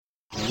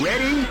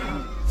Ready?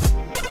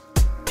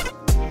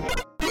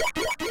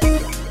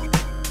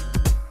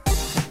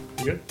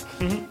 Good?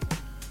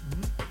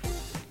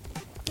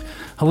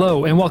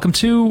 Hello, and welcome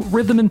to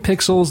Rhythm and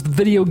Pixels, the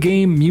video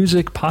game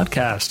music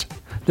podcast.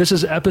 This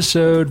is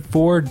episode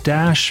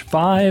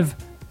 4-5,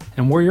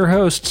 and we're your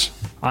hosts.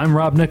 I'm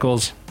Rob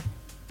Nichols.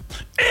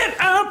 And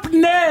up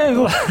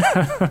now!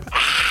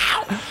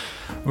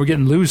 We're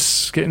getting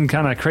loose, getting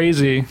kind of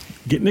crazy.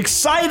 Getting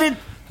excited!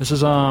 This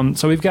is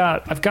so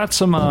I've got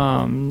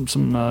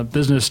some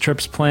business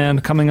trips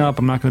planned coming up.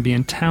 I'm not going to be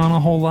in town a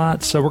whole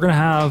lot, so we're going to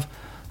have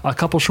a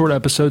couple short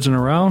episodes in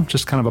a row.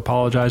 Just kind of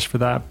apologize for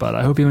that, but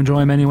I hope you enjoy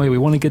them anyway. We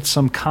want to get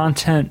some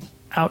content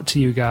out to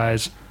you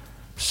guys,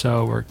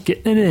 so we're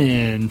getting it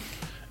in.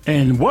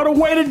 And what a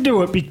way to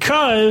do it,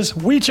 because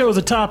we chose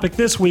a topic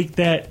this week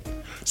that,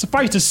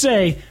 suffice to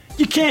say,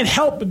 you can't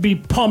help but be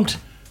pumped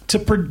to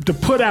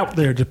put out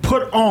there, to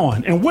put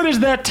on. And what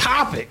is that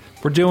topic?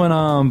 We're doing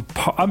I'm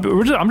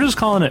just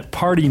calling it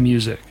party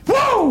music.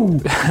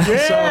 Woo!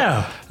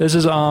 Yeah! So this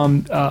is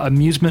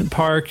amusement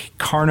park,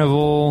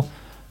 carnival,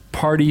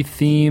 party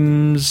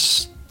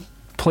themes,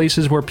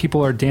 places where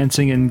people are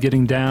dancing and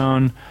getting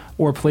down,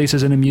 or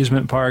places in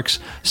amusement parks.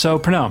 So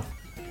Pernell,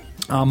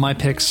 my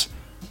picks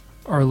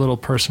are a little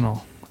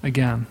personal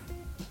again.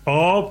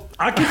 Oh,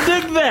 I can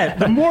dig that.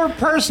 The more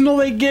personal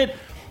they get,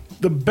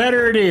 the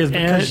better it is,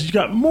 because you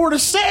got more to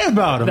say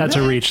about them. That's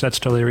a reach. That's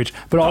totally a reach.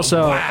 But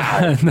also,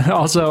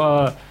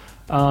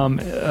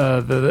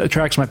 the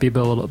tracks might be a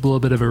little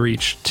bit of a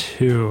reach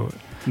too.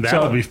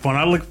 That would be fun.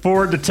 I look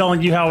forward to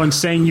telling you how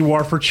insane you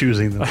are for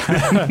choosing them.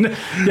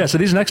 Yeah, so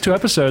these next two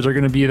episodes are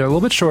going to be a little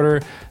bit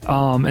shorter,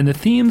 and the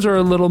themes are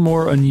a little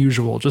more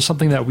unusual. Just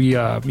something that we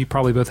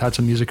probably both had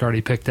some music already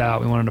picked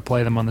out. We wanted to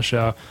play them on the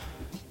show.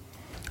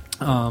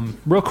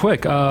 Real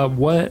quick,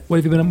 what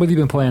have you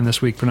been playing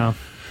this week for now?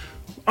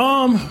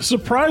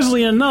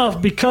 Surprisingly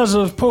enough, because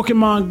of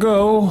Pokemon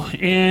Go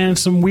and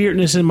some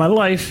weirdness in my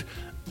life,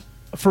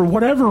 for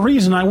whatever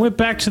reason, I went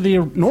back to the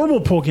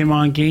normal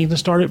Pokemon game and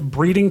started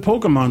breeding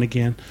Pokemon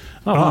again.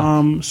 Oh,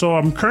 wow. So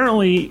I'm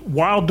currently,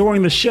 while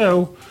doing the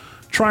show,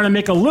 trying to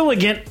make a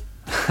Lilligant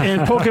in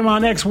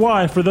Pokemon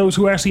XY for those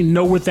who actually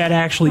know what that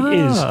actually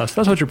is. So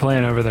that's what you're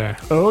playing over there.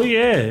 Oh,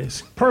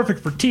 yes. Perfect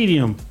for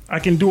tedium. I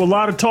can do a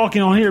lot of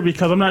talking on here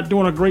because I'm not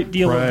doing a great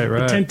deal of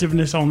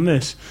attentiveness on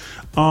this.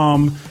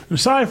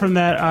 Aside from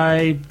that,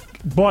 I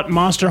bought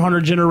Monster Hunter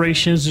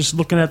Generations, just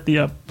looking at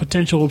the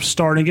potential of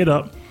starting it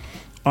up.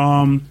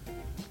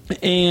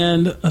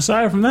 And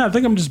aside from that, I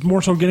think I'm just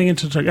more so getting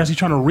into actually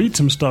trying to read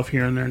some stuff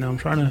here and there now. I'm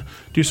trying to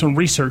do some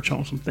research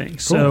on some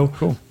things.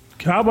 Cool.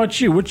 How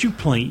about you? What you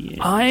playing?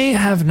 I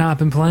have not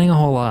been playing a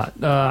whole lot.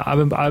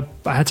 I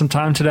had some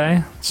time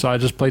today, so I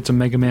just played some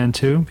Mega Man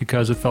 2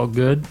 because it felt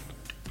good.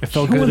 It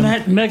felt good.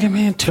 That Mega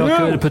Man 2. Felt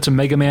good to put some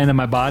Mega Man in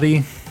my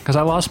body because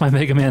I lost my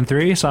Mega Man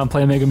 3, so I'm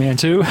playing Mega Man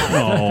 2.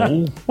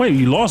 Oh, wait,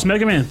 you lost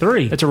Mega Man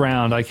 3? It's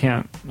around.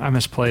 I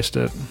misplaced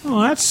it.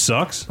 Oh, that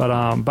sucks. But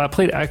I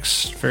played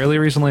X fairly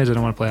recently. I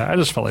didn't want to play it. I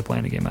just felt like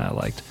playing a game that I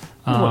liked.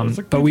 I've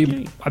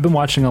been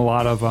watching a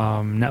lot of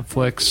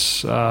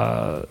Netflix,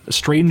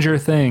 Stranger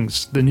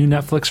Things. The new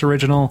Netflix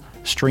original,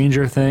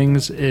 Stranger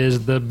Things,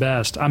 is the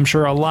best. I'm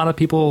sure a lot of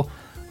people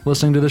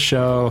listening to the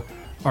show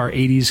are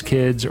 80s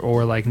kids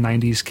or like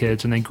 90s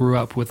kids, and they grew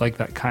up with like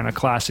that kind of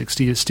classic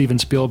Steven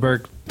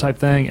Spielberg type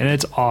thing, and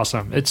it's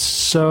awesome. It's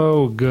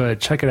so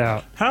good. Check it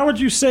out. How would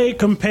you say it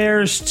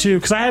compares to,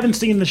 because I haven't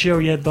seen the show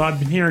yet, though I've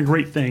been hearing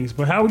great things,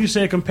 but how would you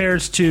say it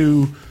compares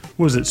to,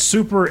 was it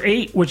Super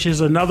 8, which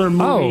is another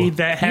movie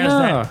that has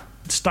that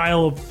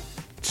style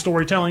of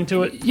storytelling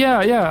to it?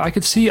 Yeah, I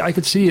could see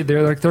it.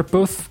 They're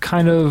both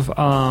kind of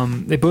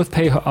they both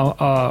pay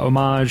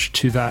homage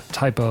to that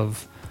type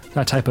of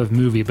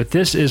movie, but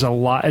this is a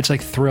lot. It's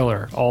like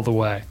thriller all the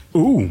way.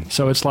 Ooh,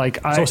 so it's like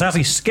so it's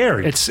actually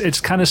scary.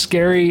 It's kind of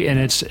scary, and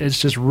it's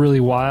just really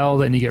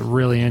wild, and you get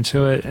really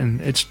into it.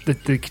 And it's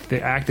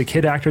the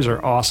kid actors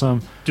are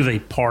awesome. Do they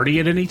party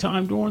at any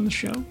time during the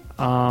show?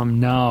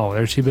 No,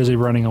 they're too busy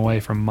running away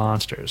from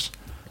monsters.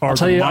 I'll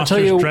tell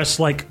you, dressed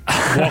like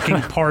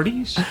walking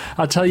parties.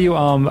 I'll tell you,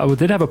 I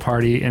did have a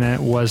party, and it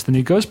was the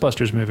new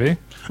Ghostbusters movie.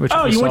 Which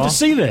you went to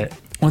see that?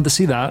 Went to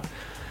see that,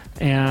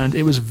 and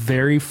it was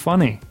very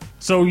funny.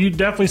 So you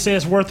definitely say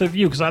it's worth a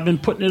view, because I've been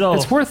putting it off.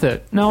 It's worth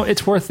it. No,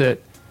 it's worth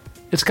it.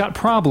 It's got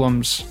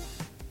problems,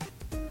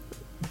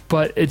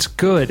 but it's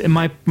good. And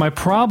my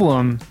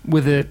problem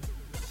with it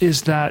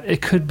is that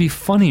it could be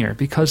funnier,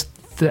 because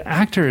the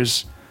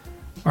actors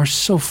are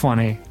so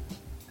funny,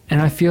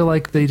 and I feel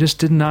like they just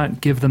did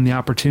not give them the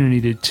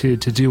opportunity to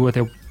do what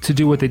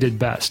they did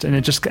best. And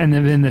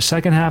then the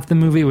second half of the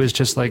movie was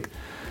just like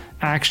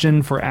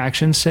action for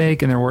action's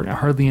sake, and there weren't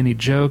hardly any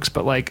jokes,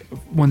 but like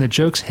when the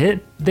jokes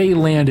hit, they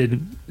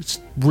landed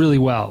really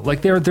well.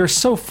 Like they're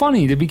so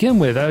funny to begin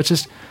with. I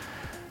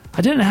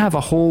didn't have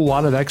a whole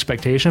lot of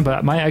expectation,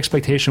 but my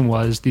expectation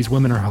was these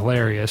women are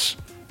hilarious.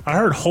 I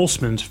heard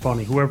Holtzman's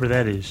funny, whoever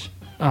that is.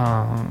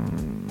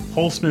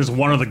 Holtzman is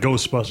one of the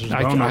Ghostbusters.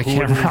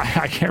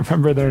 I can't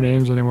remember their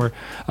names anymore.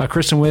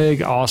 Kristen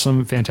Wiig,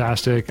 awesome,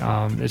 fantastic.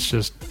 It's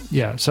just,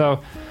 yeah.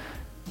 So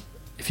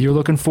if you're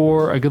looking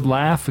for a good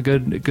laugh, a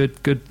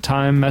good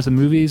time at the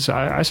movies,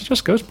 I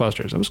suggest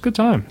Ghostbusters. It was a good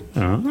time.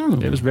 Oh.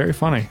 It was very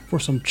funny. For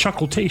some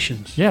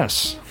chuckletations.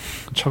 Yes,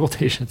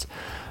 chuckletations.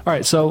 All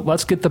right, so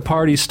let's get the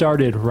party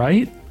started,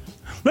 right?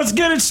 Let's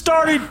get it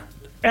started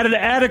at an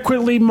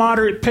adequately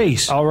moderate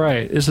pace. All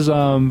right, this is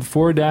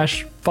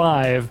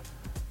 4-5.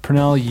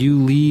 Pernell,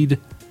 you lead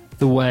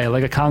the way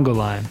like a Congo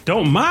line.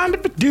 Don't mind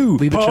if I do.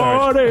 Lead the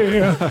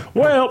charge.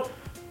 Well,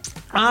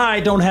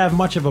 I don't have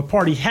much of a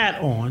party hat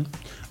on,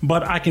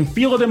 but I can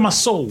feel it in my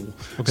soul.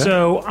 Okay.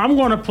 So I'm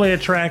going to play a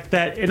track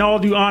that, in all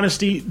due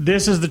honesty,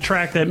 this is the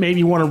track that made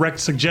me want to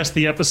suggest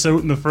the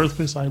episode in the first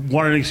place. I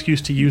wanted an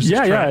excuse to use this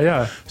track.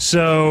 Yeah.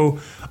 So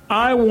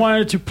I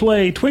wanted to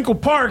play Twinkle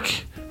Park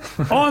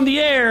on the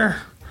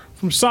air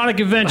from Sonic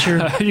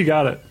Adventure. You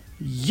got it.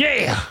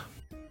 Yeah!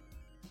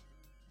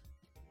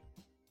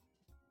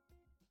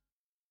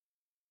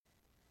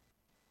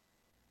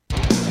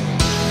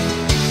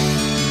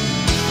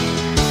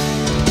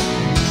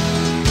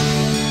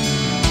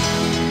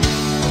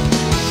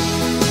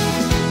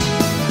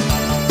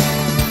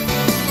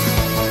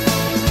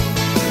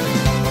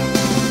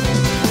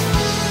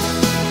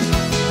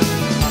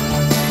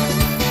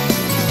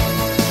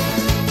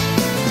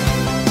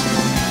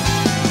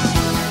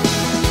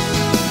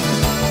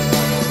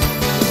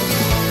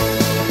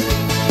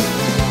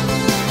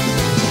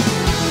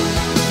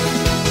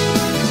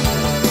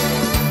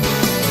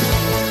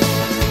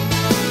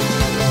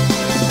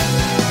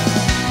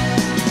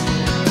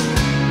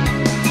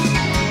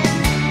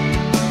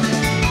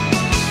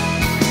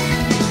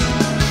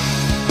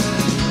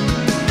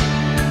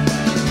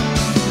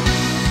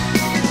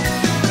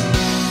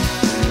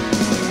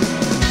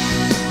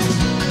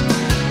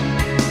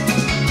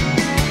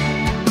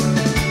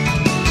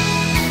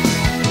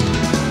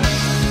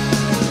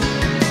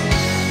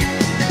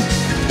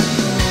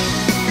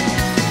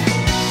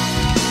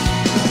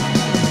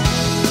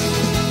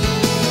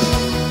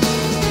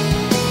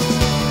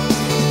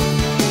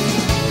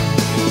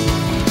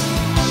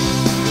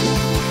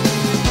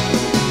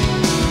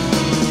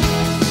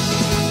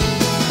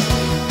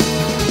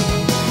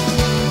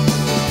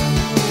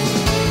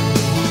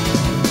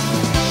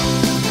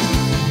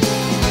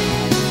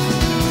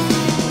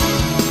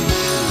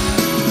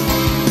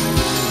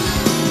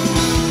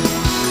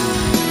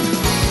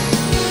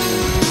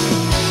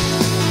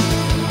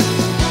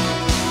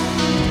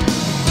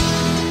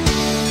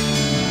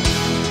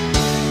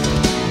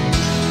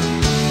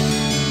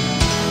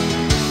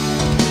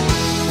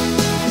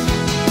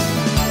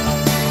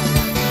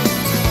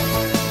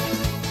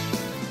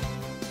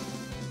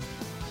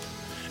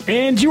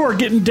 And you are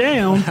getting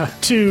down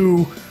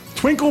to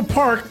Twinkle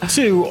Park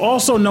 2,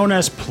 also known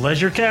as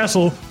Pleasure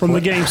Castle, from the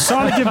game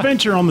Sonic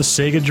Adventure on the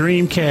Sega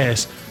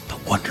Dreamcast.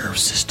 The Wonder of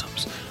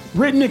Systems.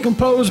 Written and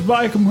composed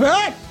by...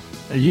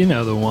 You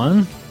know the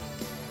one.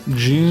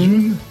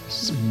 Jun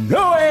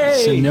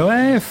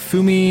Senoue,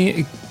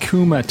 Fumi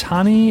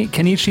Kumatani,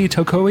 Kenichi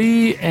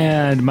Tokoi,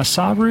 and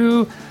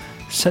Masaru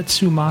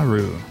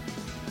Setsumaru.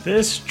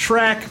 This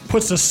track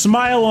puts a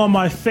smile on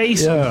my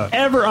face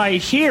whenever I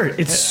hear it.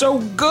 It's so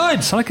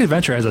good. Sonic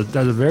Adventure has a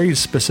very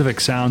specific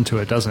sound to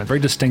it, doesn't it? Very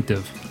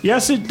distinctive.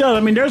 Yes, it does. I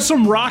mean, there's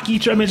some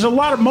rocky... I mean, there's a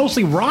lot of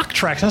mostly rock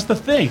tracks. That's the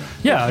thing.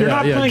 Yeah, You're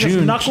not playing as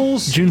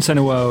Knuckles. Jun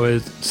Senoue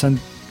is...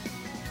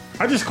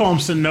 I just call him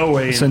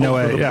Senoue.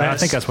 Senoue, yeah, I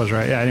think that's what's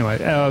right. Yeah, anyway.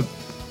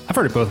 I've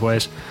heard it both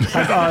ways.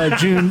 Jun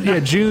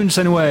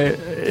Senoue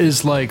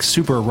is like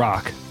super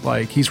rock.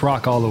 Like, he's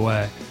rock all the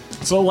way.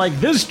 So, like,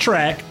 this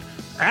track...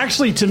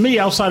 Actually, to me,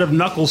 outside of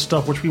Knuckles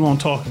stuff, which we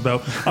won't talk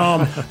about,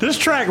 this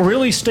track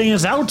really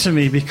stands out to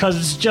me because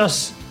it's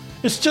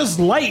just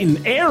light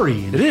and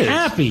airy and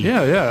happy.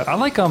 Yeah. I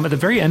like at the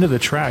very end of the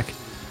track,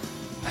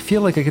 I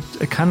feel like it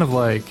kind of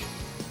like,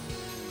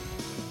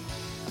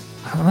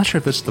 I'm not sure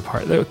if this is the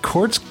part. The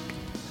chords,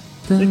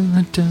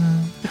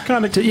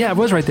 it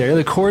was right there.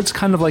 The chords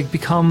kind of like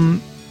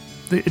become,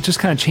 it just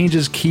kind of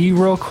changes key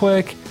real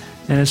quick.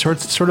 And it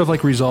sort of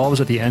like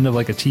resolves at the end of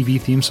like a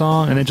TV theme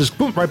song, and it just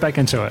boom right back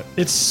into it.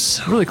 It's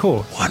so really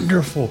cool,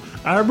 wonderful.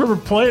 I remember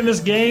playing this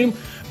game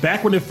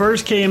back when it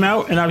first came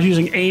out, and I was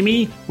using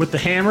Amy with the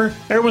hammer.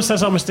 Everyone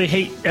says how much they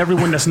hate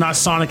everyone that's not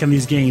Sonic in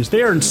these games.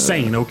 They're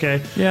insane.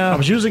 Okay, yeah. I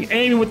was using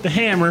Amy with the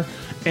hammer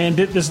and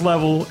did this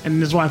level,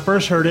 and this is when I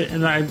first heard it.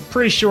 And I'm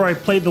pretty sure I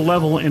played the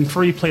level in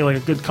free play like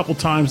a good couple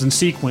times in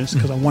sequence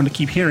because I wanted to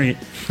keep hearing it.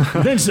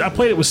 Then I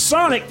played it with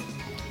Sonic.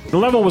 The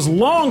level was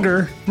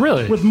longer.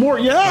 Really? With more,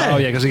 yeah. Oh,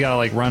 yeah, because he got to,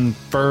 like, run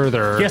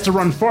further. He has to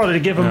run farther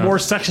to give him more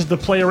sections to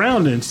play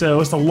around in.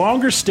 So it's a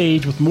longer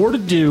stage with more to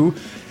do.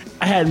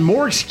 I had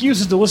more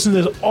excuses to listen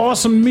to this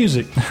awesome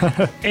music.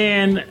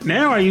 And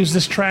now I use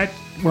this track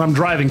when I'm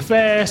driving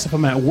fast. If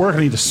I'm at work,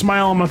 I need a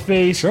smile on my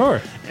face.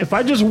 Sure. If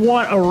I just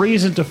want a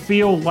reason to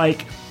feel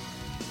like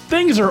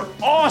things are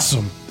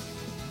awesome,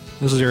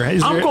 This is your.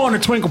 I'm going to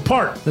Twinkle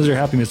Park. This is your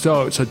happy music.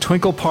 So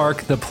Twinkle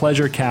Park, the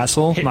Pleasure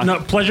Castle. Hitting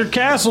up Pleasure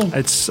Castle.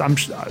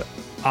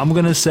 I'm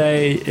gonna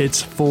say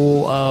it's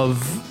full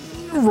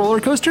of roller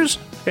coasters.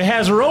 It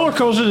has roller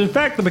coasters. In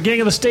fact, the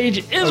beginning of the stage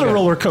is a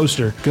roller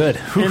coaster. Good.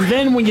 And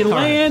then when you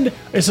land,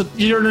 it's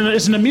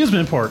an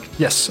amusement park.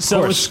 Yes, of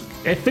so course.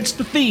 it fits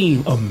the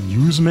theme.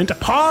 Amusement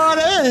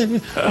party.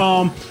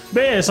 But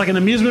yeah, it's like an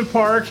amusement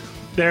park.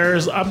 I'm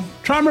trying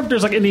to remember if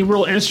there's like any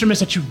real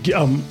instruments that you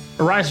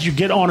rides that you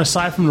get on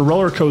aside from the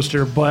roller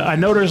coaster. But I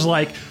know there's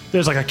like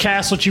a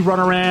castle that you run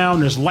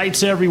around. There's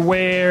lights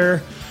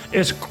everywhere.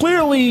 It's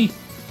clearly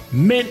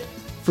meant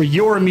for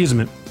your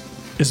amusement.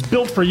 It's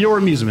built for your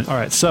amusement. All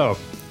right, so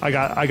I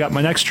got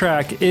my next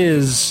track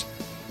is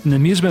an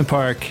amusement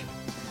park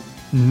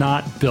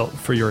not built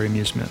for your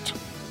amusement.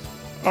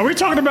 Are we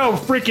talking about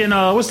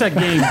freaking what's that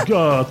game?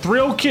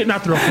 Thrill Kid?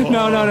 Not Thrill Kid.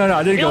 No.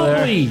 I didn't go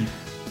there. Bleed.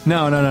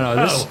 No.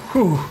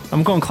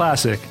 I'm going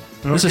classic.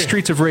 Okay. This is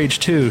Streets of Rage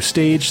 2,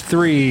 Stage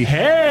 3.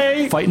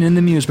 Hey! Fighting in the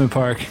amusement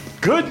park.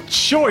 Good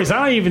choice.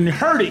 I ain't even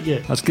heard it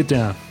yet. Let's get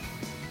down.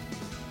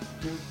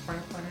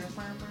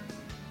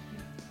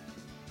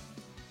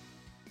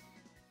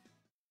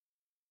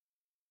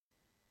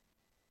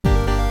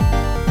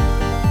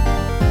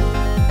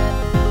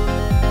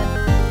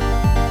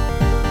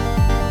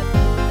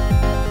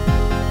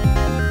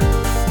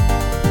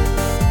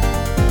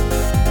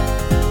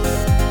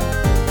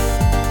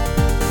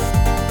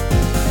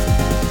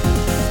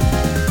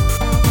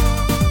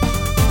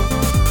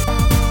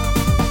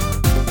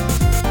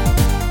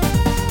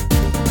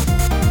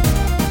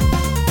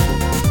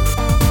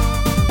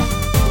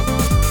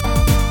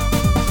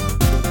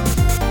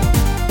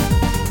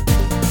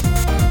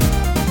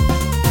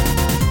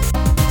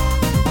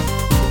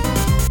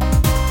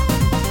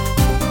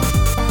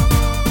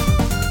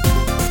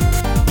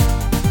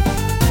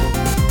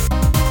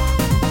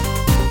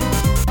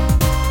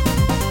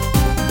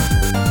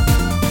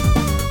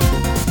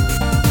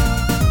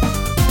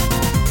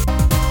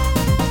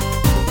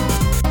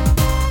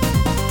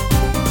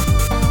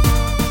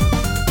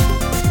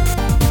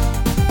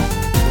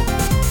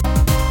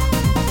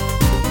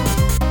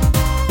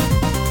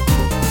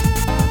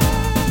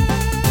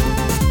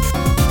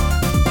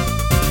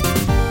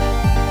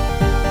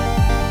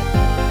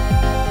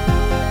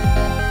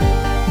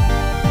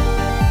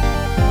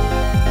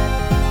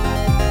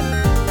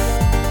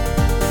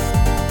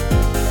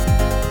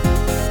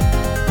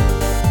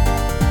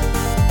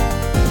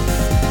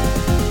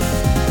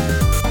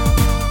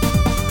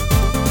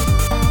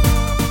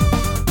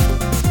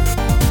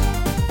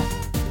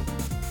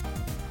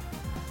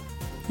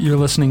 You're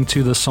listening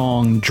to the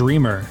song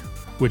Dreamer,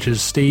 which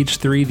is Stage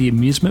 3, the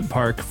amusement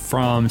park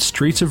from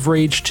Streets of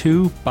Rage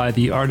 2 by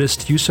the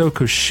artist Yuzo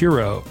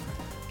Koshiro.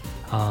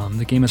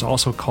 The game is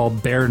also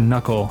called Bare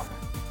Knuckle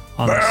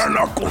on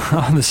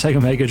the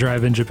Sega Mega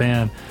Drive in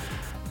Japan.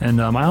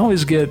 And I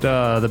always get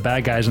the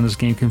bad guys in this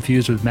game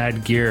confused with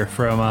Mad Gear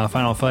from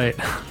Final Fight.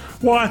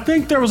 Well, I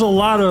think there was a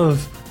lot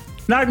of,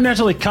 not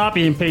necessarily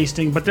copy and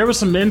pasting, but there was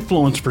some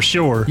influence for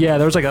sure. Yeah,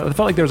 there was I felt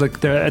like there was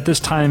at this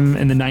time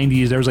in the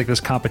 90s, there was like this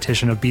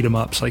competition of beat 'em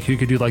ups, like who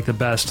could do like the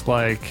best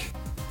like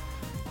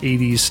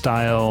 80s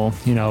style,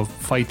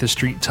 fight the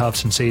street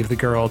toughs and save the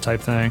girl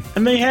type thing.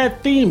 And they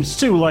had themes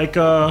too, like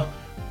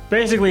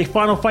basically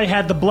Final Fight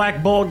had the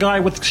black bald guy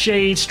with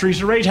shades,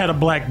 Streets of Rage had a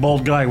black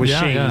bald guy with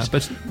shades. Yeah,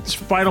 but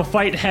Final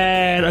Fight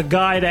had a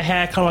guy that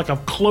had kind of like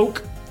a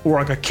cloak or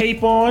like a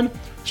cape on.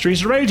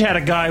 Streets of Rage had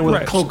a guy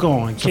with a cloak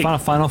on. So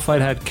Final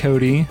Fight had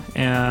Cody,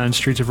 and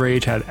Streets of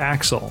Rage had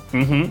Axel.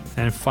 Mm-hmm.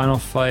 And Final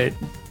Fight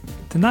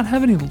did not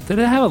have any. Did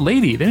it have a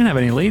lady? They didn't have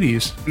any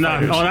ladies. No,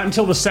 not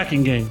until the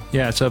second game.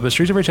 Yeah. But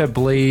Streets of Rage had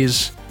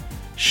Blaze.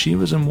 She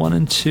was in 1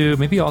 and 2,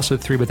 maybe also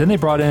 3. But then they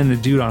brought in a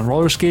dude on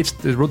roller skates.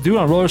 The dude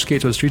on roller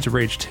skates was Streets of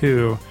Rage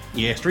 2.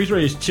 Yeah, Streets of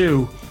Rage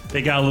 2.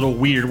 They got a little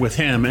weird with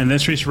him, and then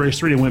Streets of Rage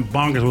 3 they went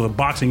bonkers with a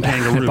boxing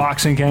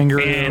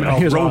kangaroo. And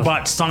a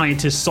robot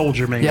scientist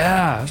soldier man.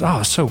 Yeah. Oh,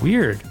 it's so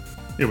weird.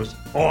 It was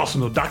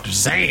awesome, though. Dr.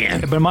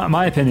 Zan. But in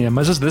my opinion,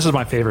 this is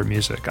my favorite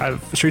music.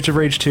 Streets of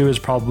Rage 2 is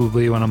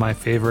probably one of my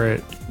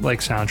favorite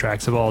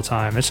soundtracks of all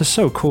time. It's just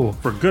so cool.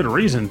 For good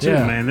reason, too,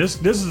 man.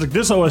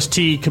 This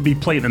OST could be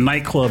played in a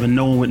nightclub and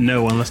no one would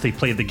know unless they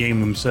played the game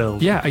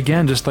themselves. Yeah,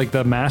 again, just like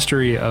the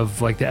mastery of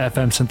the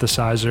FM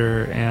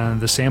synthesizer and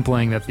the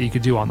sampling that you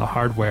could do on the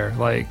hardware.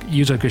 Like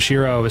Yuzo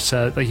Koshiro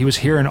said, he was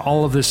hearing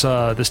all of this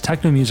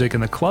techno music in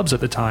the clubs at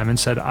the time and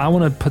said, I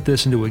want to put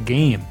this into a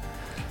game.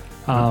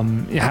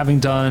 Having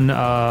done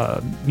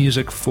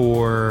music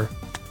for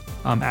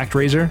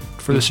ActRaiser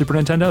for the Super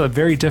Nintendo, they're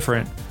very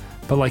different,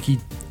 but he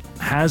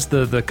has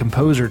the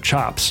composer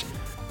chops,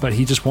 but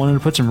he just wanted to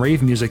put some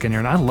rave music in here,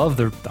 and I love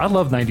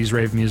 90s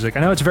rave music.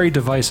 I know it's very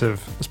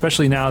divisive,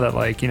 especially now that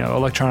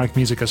electronic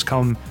music has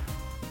come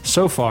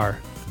so far.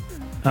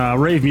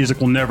 Rave music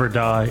will never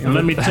die, and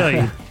let me tell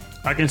you,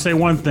 I can say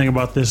one thing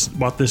about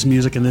this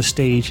music and this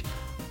stage.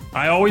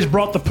 I always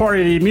brought the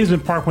party to the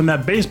amusement park when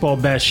that baseball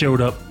bat showed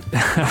up.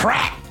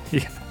 Crack!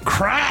 Yeah.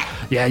 Crack!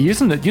 Yeah,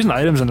 using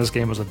items in this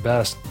game was the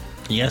best.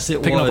 Yes,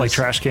 it Picking was. up like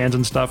trash cans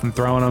and stuff and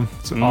throwing them.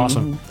 It's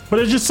awesome. But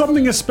it's just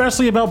something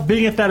especially about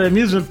being at that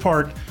amusement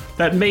park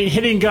that made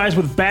hitting guys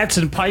with bats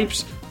and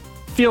pipes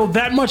feel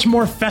that much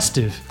more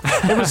festive.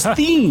 It was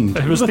themed.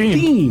 It was a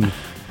theme.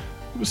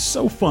 It was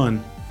so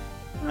fun.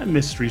 I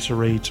miss Streets of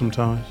Rage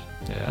sometimes.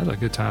 Yeah, that's a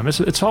good time.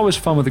 It's always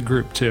fun with a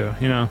group too,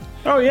 you know.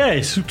 Oh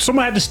yeah,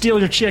 someone had to steal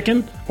your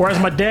chicken, or as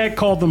my dad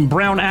called them,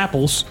 brown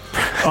apples.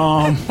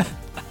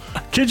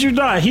 Kid you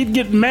not, he'd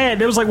get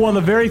mad. It was like one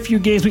of the very few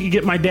games we could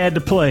get my dad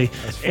to play,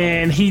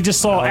 and he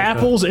just saw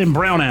apples and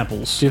brown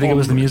apples. Do you think it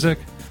was the music?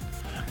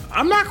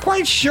 I'm not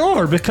quite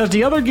sure, because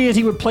the other games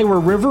he would play were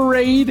River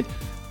Raid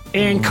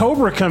and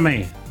Cobra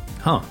Command.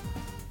 Huh.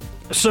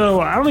 So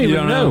I don't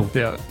even know.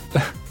 Yeah.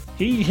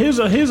 His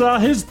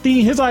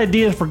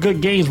ideas for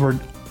good games were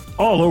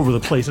all over the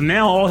place, and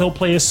now all he'll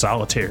play is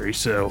solitary.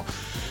 So,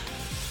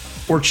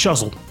 or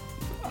Chuzzle.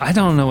 I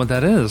don't know what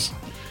that is.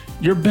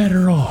 You're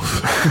better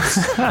off.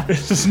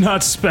 It's just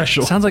not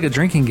special. Sounds like a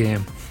drinking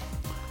game.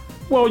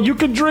 Well, you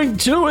could drink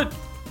to it.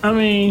 I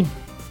mean,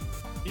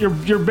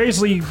 you're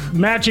basically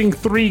matching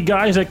three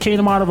guys that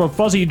came out of a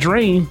fuzzy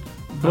drain.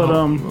 But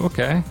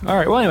okay, all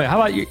right. Well, anyway, how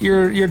about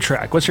your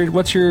track? What's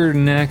your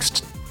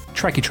next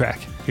tracky track?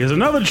 Here's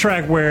another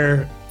track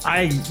where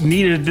I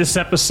needed this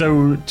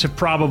episode to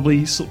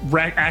probably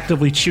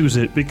actively choose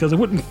it because it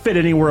wouldn't fit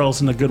anywhere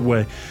else in a good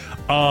way.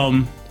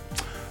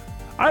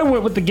 I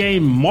went with the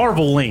game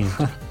Marvel Land.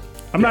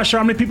 I'm not sure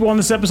how many people on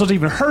this episode have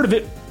even heard of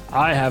it.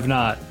 I have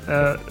not.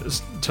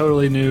 It's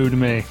totally new to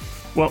me.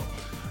 Well,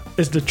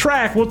 it's the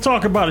track. We'll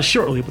talk about it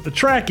shortly. But the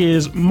track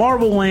is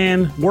Marvel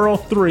Land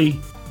World 3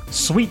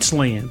 Sweets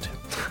Land.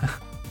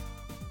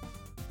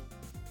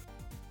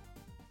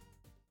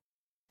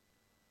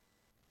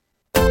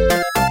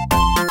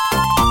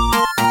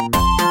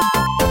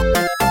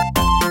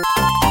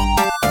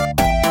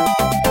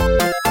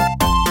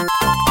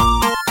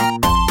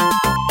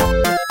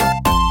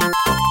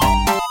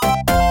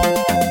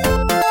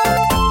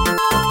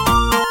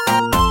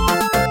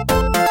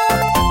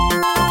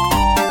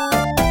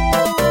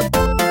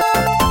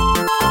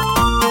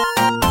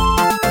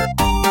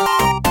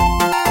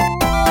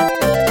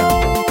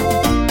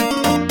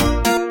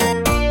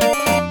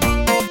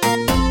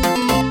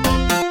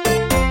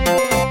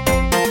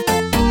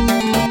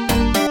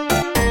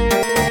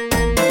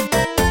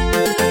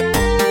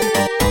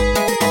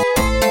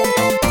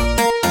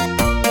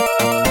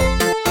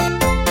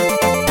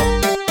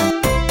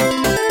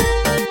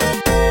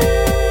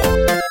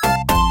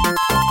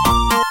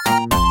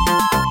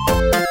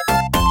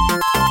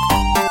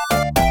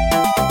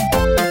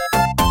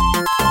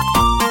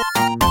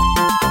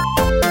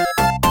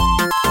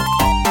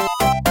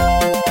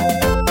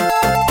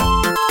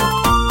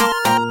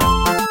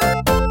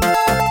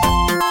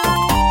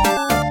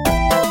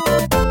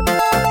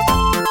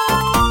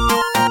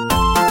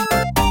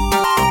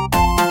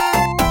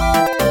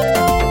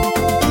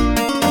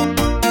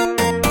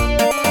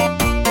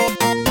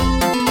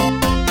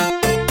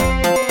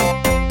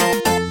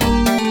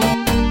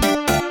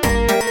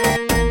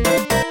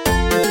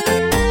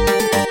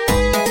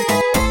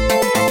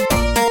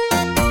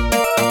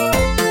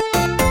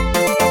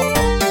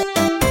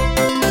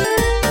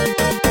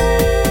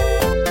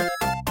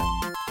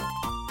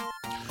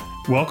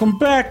 Welcome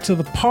back to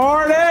the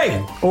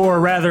party, or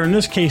rather, in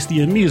this case,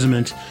 the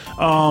amusement.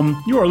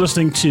 You are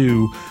listening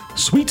to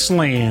Sweets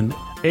Land,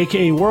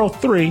 aka World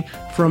 3,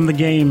 from the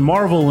game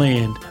Marvel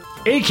Land,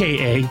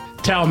 aka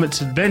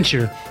Talmud's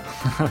Adventure,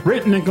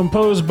 written and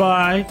composed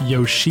by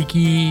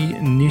Yoshiki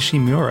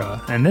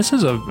Nishimura. And this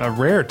is a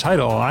rare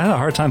title. I had a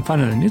hard time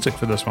finding the music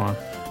for this one.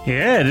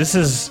 Yeah, this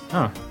is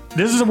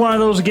one of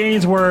those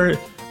games where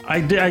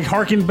I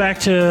harken back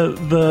to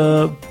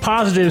the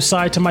positive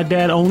side to my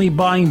dad only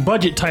buying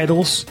budget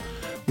titles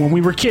when we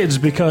were kids,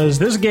 because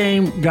this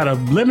game got a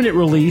limited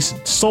release,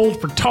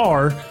 sold for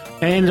tar,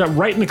 and ended up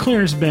right in the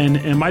clearance bin,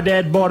 and my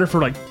dad bought it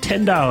for like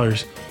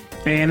 $10.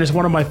 And it's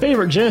one of my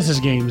favorite Genesis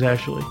games,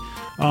 actually.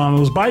 It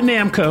was by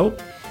Namco,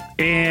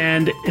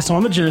 and it's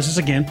on the Genesis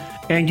again,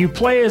 and you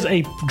play as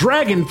a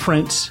dragon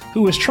prince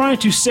who is trying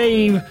to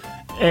save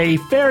a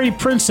fairy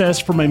princess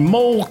from a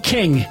mole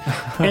king,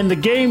 and the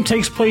game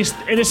takes place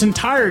in its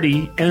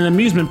entirety in an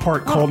amusement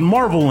park called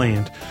Marvel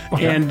Land.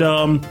 Okay. And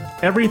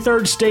every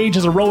third stage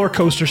is a roller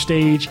coaster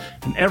stage,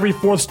 and every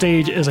fourth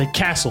stage is a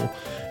castle,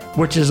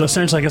 which is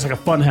essentially, I guess, like a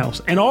fun house.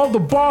 And all the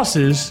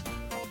bosses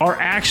are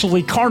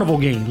actually carnival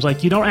games.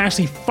 Like, you don't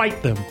actually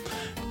fight them.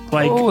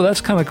 Like, oh, that's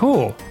kind of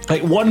cool.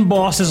 Like, one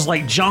boss is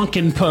like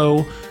Jonkin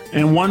Po,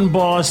 and one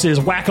boss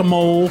is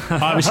Whack-A-Mole.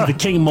 Obviously, the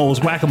King Mole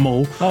is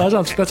Whack-A-Mole. Oh,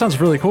 that sounds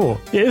really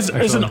cool. It's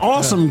an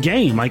awesome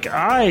game. Like,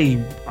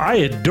 I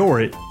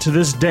adore it to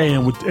this day,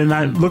 and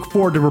I look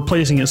forward to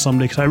replacing it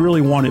someday because I really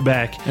want it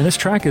back. And this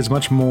track is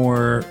much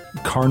more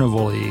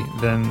carnival-y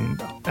than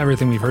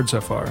everything we've heard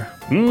so far.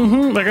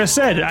 Mm-hmm. Like I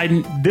said,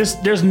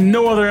 there's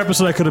no other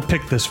episode I could have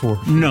picked this for.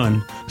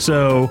 None.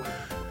 So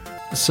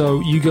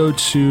you go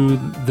to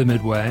the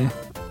Midway.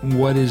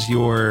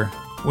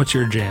 What's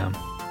your jam?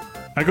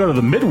 I go to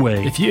the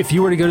Midway. If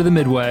you were to go to the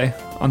Midway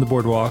on the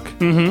boardwalk,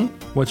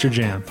 what's your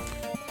jam?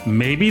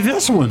 Maybe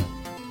this one.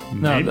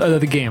 No,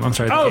 the game. I'm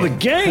sorry. The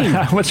game.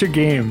 What's your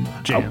game,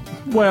 Jam?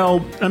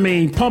 Well, I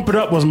mean, Pump It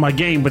Up was my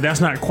game, but that's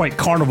not quite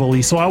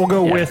carnival-y. So I will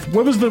go with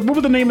what was the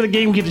name of the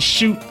game? You get to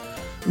shoot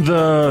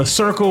the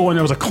circle, and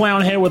there was a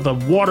clown head with a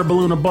water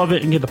balloon above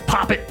it, and you get to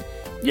pop it.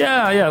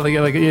 Yeah,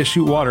 like you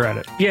shoot water at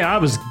it. Yeah, I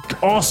was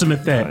awesome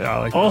at that. I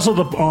like also,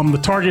 the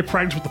target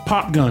practice with the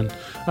pop gun.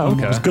 Oh,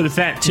 okay. I was good at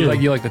that too.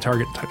 You like the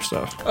target type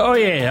stuff. Oh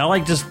yeah,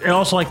 I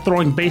also like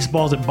throwing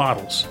baseballs at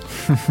bottles.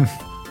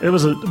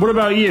 What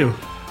about you?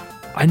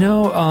 I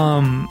know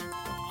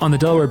on the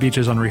Delaware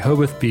beaches, on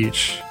Rehoboth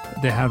Beach,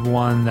 they had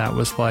one that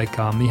was like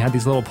you had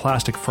these little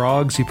plastic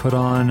frogs you put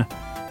on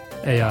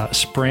a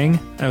spring,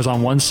 and it was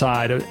on one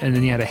side, and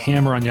then you had a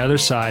hammer on the other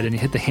side, and you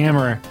hit the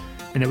hammer,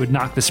 and it would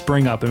knock the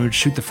spring up, and it would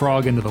shoot the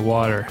frog into the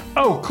water.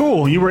 Oh,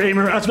 cool! You were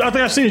aiming. I think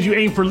I've seen you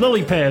aim for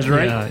lily pads,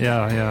 right?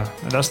 Yeah.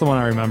 That's the one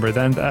I remember.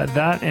 Then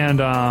that and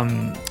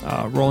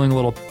rolling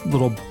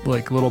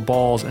little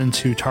balls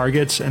into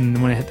targets,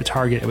 and when it hit the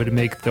target, it would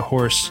make the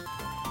horse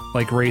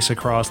race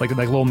across, like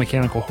little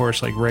mechanical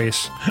horse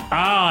race.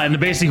 And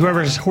basically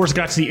whoever's horse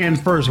got to the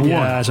end first won.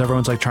 Yeah, so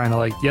everyone's trying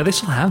to they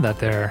still have that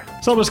there.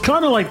 So it was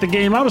kind of like the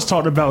game I was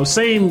talking about.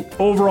 Same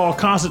overall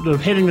concept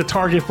of hitting the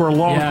target for a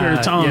long period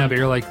of time. Yeah, but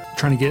you're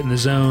trying to get in the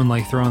zone,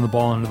 throwing the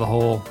ball into the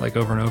hole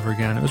over and over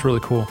again. It was really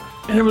cool.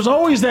 And there was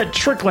always that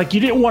trick, you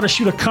didn't want to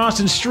shoot a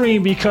constant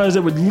stream because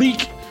it would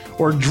leak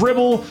or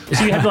dribble,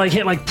 so you had to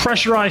hit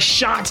pressurized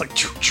shots,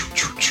 choo, choo,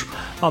 choo, choo.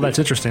 Oh, that's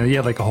interesting.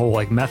 You had a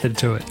whole method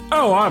to it.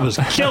 Oh, I was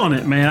killing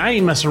it, man. I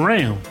ain't messing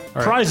around.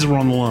 Right. Prizes were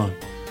on the line.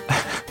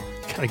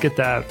 Gotta get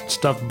that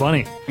stuffed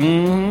bunny.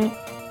 Mm-hmm.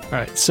 All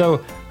right,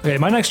 so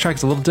my next track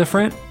is a little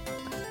different.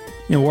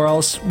 Where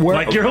else?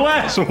 Like your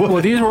last one.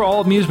 Well, these were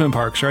all amusement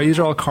parks, right? These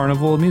are all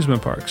carnival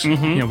amusement parks.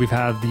 Mm-hmm. We've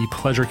had the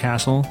Pleasure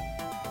Castle.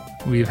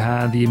 We've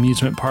had the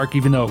amusement park,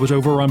 even though it was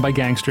overrun by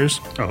gangsters.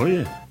 Oh,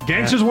 yeah.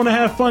 Gangsters want to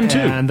have fun, too.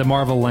 And the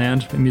Marvel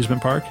Land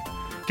amusement park.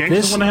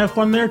 Gangsters want to have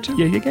fun there, too?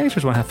 Yeah,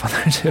 gangsters want to have fun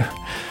there, too.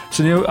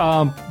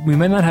 So, we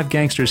might not have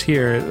gangsters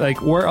here.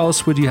 Where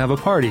else would you have a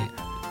party?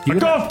 A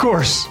golf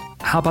course.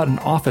 How about an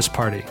office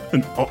party?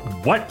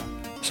 What?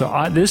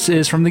 So, this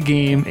is from the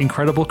game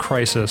Incredible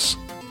Crisis.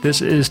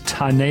 This is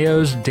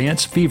Taneo's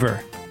Dance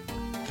Fever.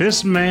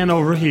 This man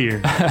over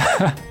here.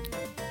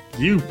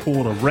 You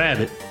pulled a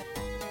rabbit.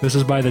 This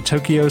is by the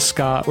Tokyo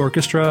Ska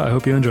Orchestra. I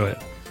hope you enjoy it.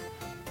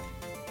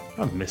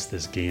 I missed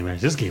this game, man.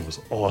 This game was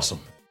awesome.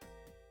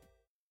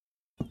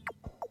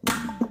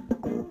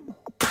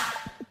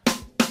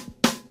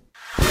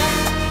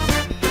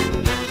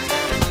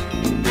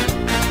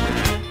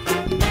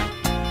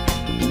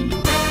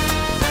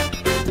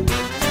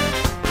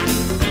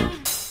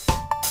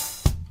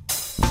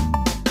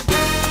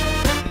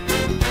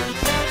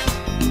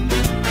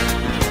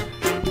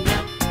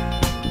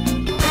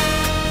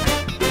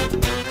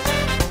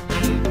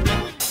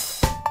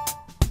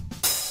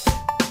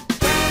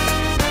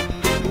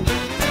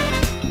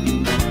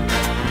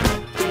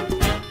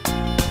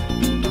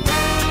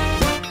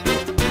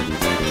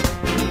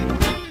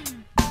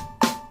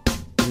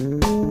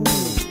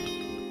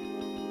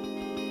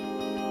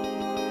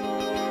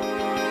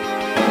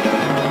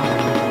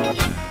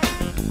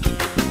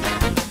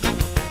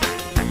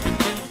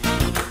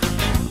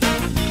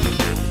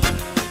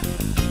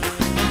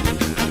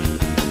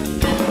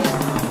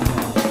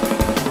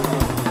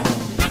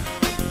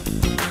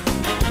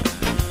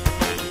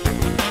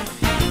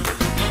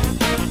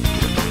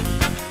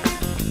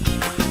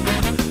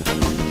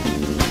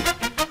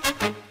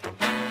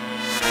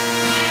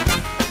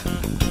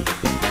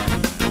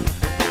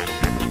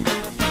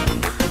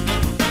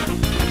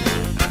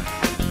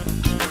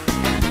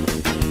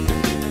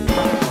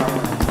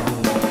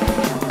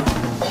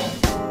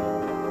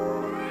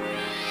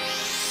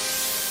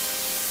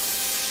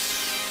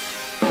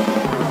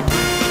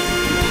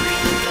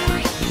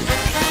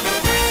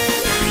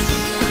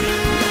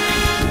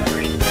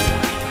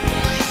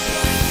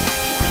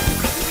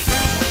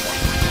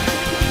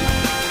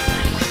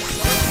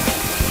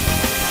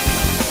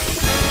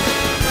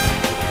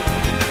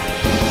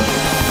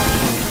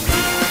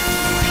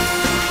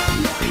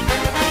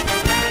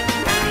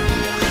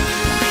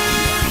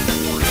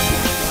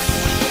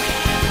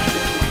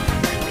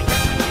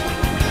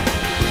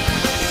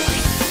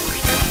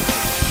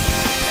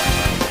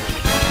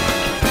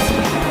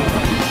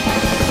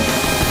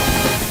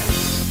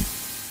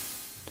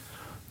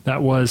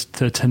 That was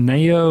the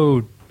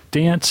Taneo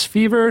Dance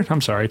Fever.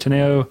 I'm sorry,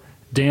 Taneo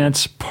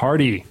Dance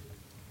Party.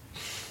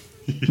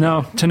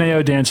 No,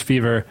 Taneo Dance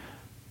Fever.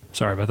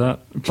 Sorry about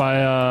that.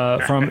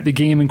 By from the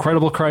game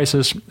Incredible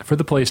Crisis for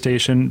the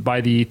PlayStation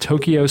by the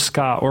Tokyo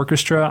Ska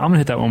Orchestra. I'm gonna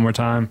hit that one more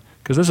time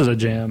because this is a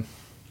jam.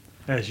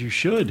 As you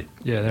should.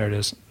 Yeah, there it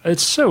is.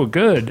 It's so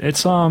good.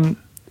 It's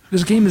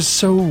this game is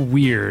so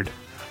weird.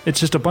 It's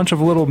just a bunch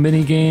of little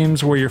mini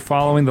games where you're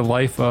following the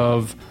life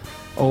of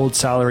old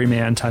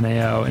salaryman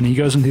Taneo, and he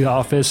goes into the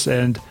office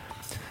and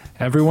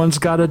everyone's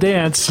got to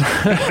dance.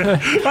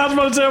 I was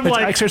about to say, I'm It's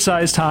like,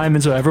 exercise time,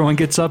 and so everyone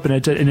gets up,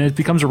 and it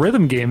becomes a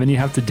rhythm game, and you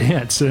have to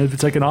dance.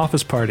 It's like an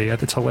office party.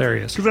 It's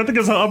hilarious. because I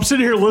think I'm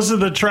sitting here listening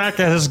to the track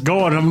as it's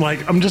going. I'm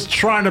like, I'm just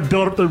trying to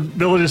build up the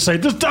ability to say,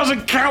 this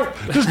doesn't count.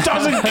 This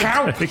doesn't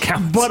count. It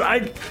counts. But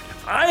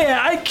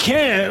I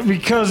can't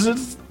because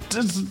it's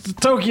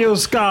Tokyo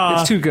Ska.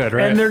 It's too good,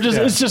 right? And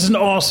it's just an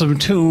awesome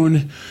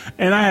tune.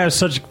 And I have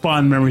such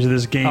fond memories of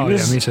this game. Oh,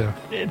 yeah, me too.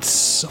 It's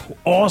so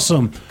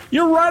awesome.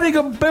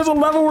 There's a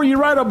level where you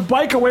ride a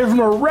bike away from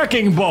a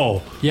wrecking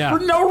ball. Yeah.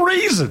 For no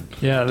reason.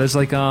 Yeah, there's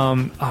like,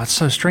 it's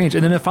so strange.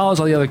 And then it follows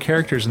all the other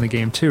characters in the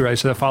game too, right?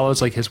 So it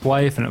follows like his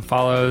wife, and it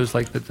follows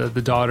like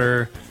the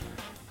daughter.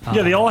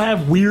 Yeah, they all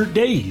have weird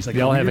days.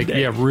 They all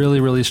have really,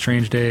 really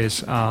strange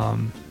days.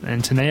 And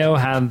Teneo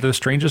had the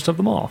strangest of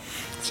them all.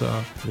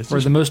 So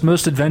we're the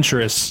most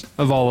adventurous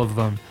of all of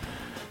them.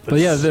 But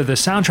yeah, the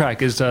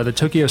soundtrack is the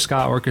Tokyo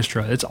Ska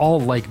Orchestra. It's all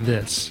like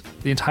this.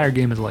 The entire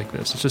game is like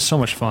this. It's just so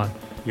much fun.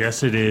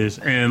 Yes, it is.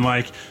 And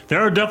like, there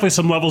are definitely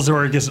some levels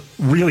where it gets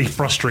really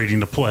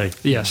frustrating to play.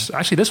 Yes,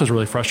 actually, this was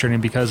really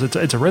frustrating because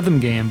it's a rhythm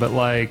game, but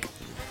like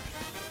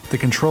the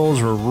controls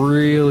were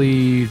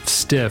really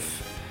stiff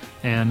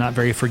and not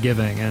very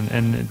forgiving,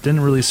 and it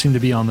didn't really seem to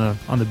be on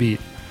the beat.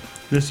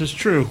 This is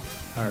true.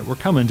 All right, we're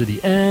coming to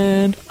the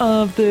end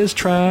of this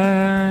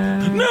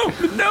track. No!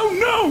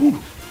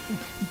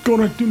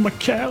 Gonna do my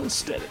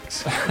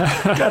calisthenics.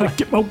 Gotta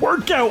get my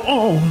workout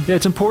on. Yeah,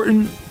 it's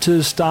important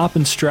to stop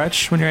and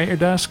stretch when you're at your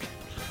desk,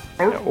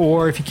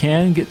 or if you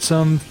can, get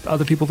some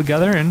other people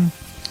together and.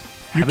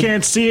 You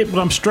can't see it, but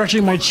I'm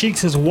stretching my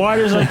cheeks as wide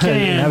as I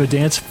can. Have a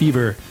dance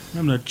fever.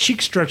 I'm in a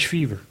cheek stretch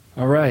fever.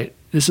 All right,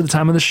 this is the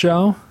time of the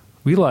show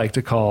we like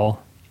to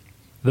call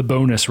the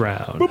bonus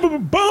round.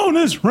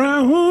 Bonus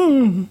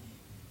round.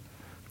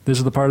 This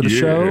is the part of the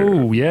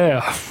show,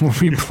 where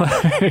we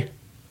play.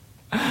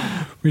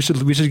 You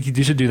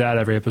should do that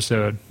every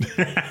episode.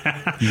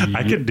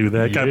 I could do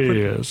that.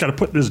 Gotta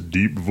put this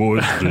deep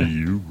voice to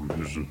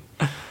use.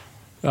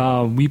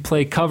 We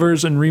play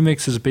covers and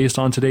remixes based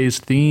on today's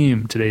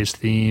theme. Today's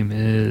theme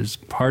is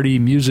party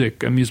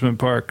music, amusement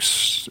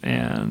parks,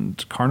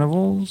 and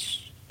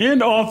carnivals.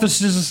 And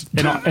offices.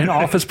 And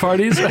office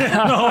parties. And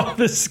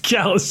office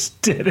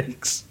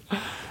calisthenics.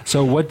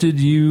 So what did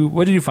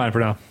you find for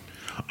now?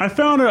 I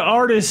found an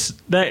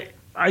artist that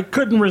I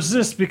couldn't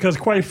resist because,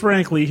 quite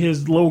frankly,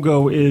 his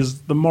logo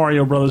is the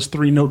Mario Brothers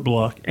 3 note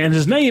block. And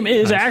his name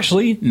is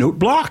actually Note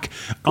Block.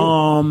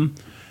 Cool.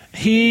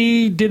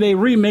 He did a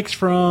remix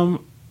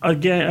from,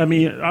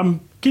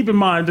 keep in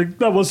mind,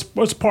 that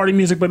was party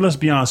music, but let's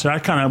be honest here, I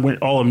kind of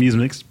went all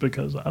amusements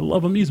because I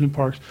love amusement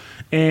parks.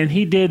 And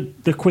he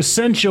did the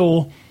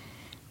quintessential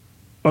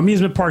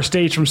amusement park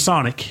stage from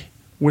Sonic,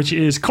 which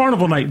is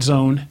Carnival Night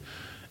Zone.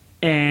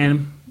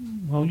 And,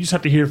 well, you just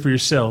have to hear it for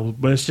yourself,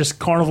 but it's just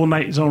Carnival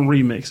Night Zone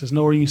remix. There's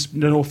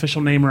no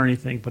official name or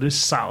anything, but it's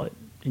solid,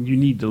 and you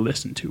need to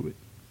listen to it.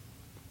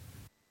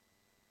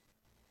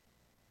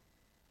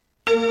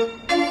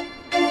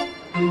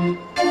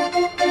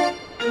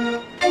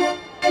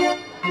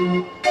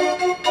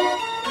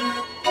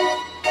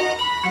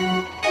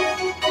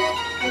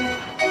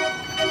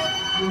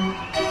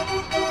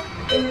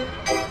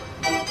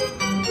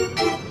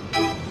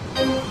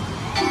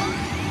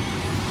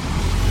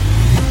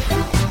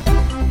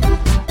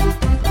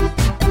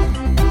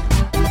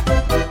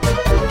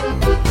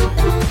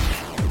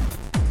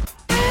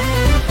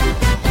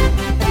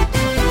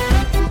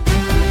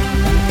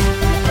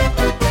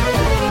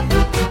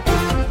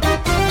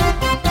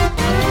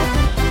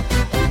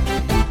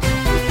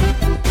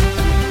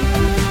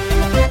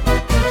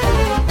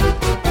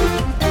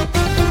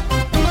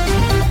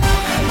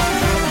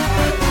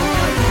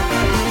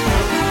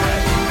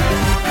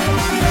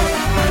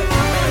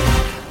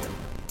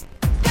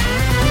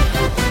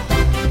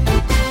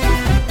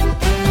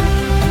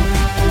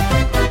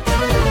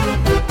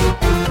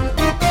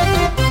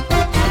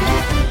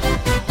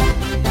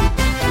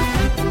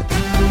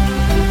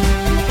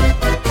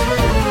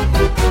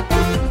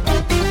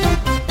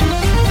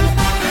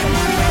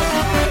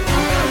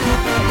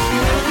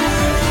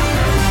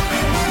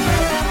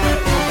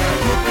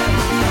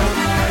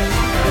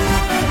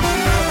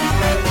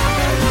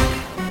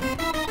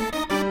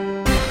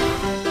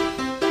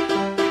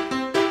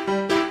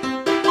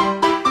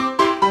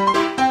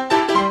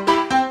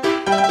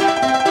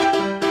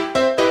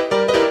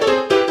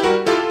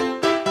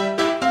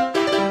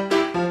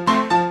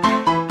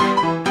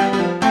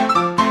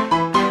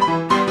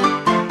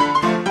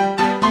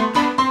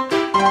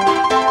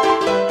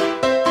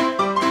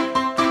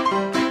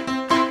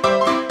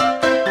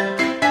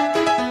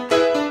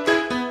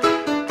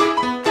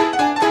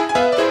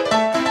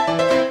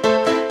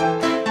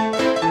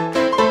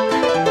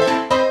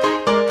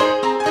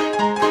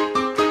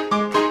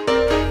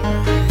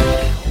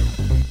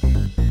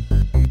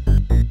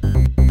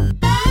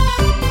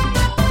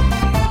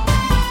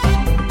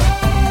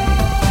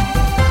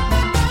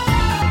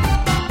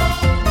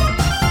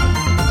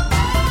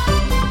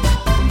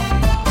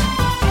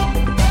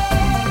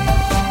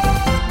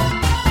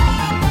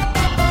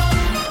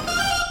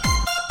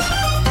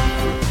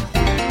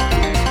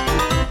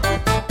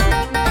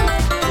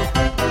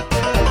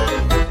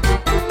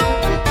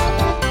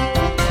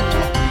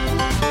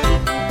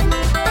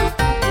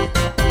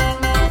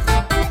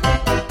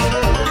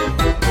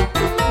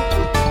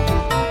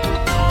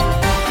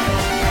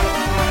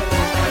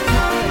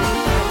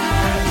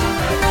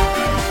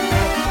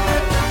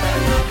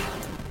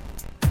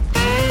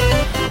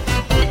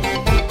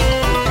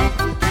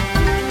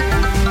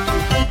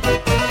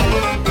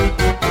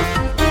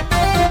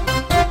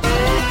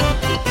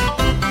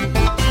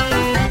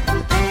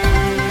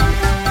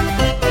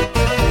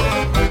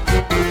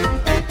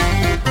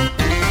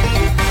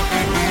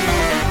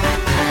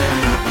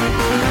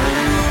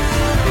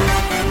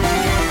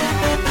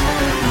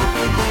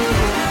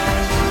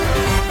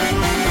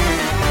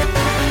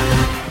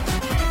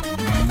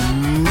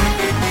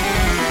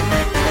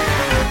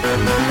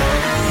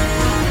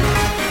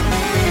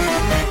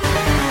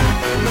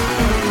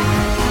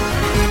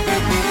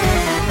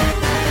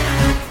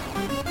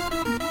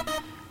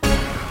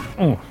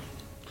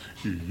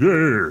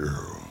 Yeah.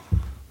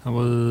 That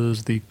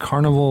was the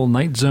Carnival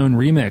Night Zone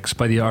remix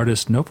by the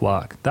artist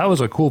Noplock. That was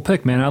a cool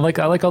pick, man. I like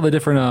all the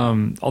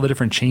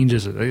different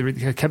changes.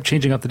 It kept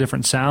changing up the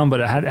different sound,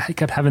 but it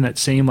kept having that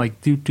same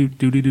like doot doot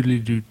doot doot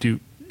doot doot doot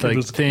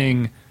like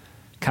thing,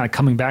 kind of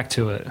coming back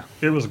to it.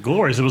 It was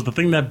glorious. It was the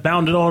thing that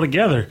bound it all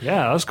together.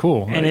 Yeah, that was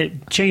cool. And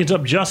it changed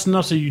up just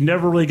enough so you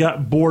never really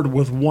got bored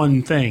with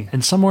one thing.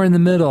 And somewhere in the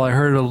middle, I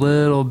heard a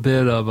little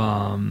bit of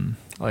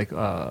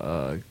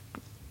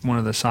one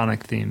of the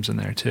Sonic themes in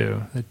there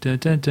too.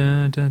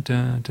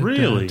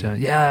 Really?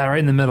 Yeah, right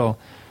in the middle.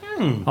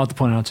 I'll have to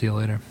point it out to you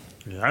later.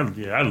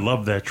 Yeah, I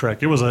love that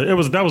track. That was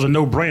a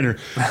no-brainer.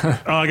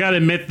 I got to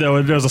admit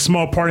though, there was a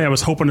small party. I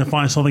was hoping to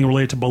find something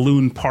related to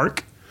Balloon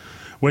Park,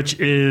 which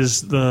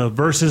is the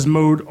versus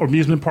mode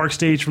amusement park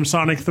stage from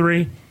Sonic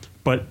 3.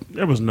 But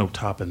there was no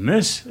topping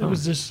this. It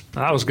was just...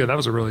 That was good. That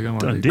was a really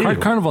good one.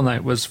 Carnival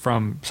Night was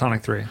from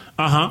Sonic 3.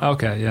 Uh-huh.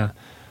 Okay, yeah.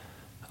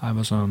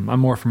 I'm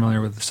more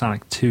familiar with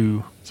Sonic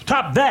 2. So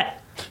top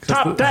that.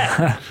 Top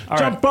that.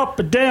 Jump up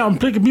and down.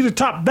 Pick a music.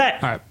 Top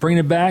that. All right, bringing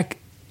it back.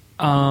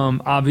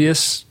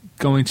 Obvious,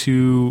 going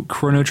to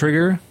Chrono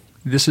Trigger.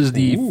 This is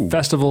the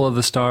Festival of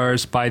the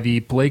Stars by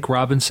the Blake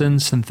Robinson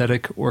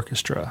Synthetic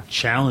Orchestra.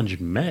 Challenge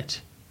met.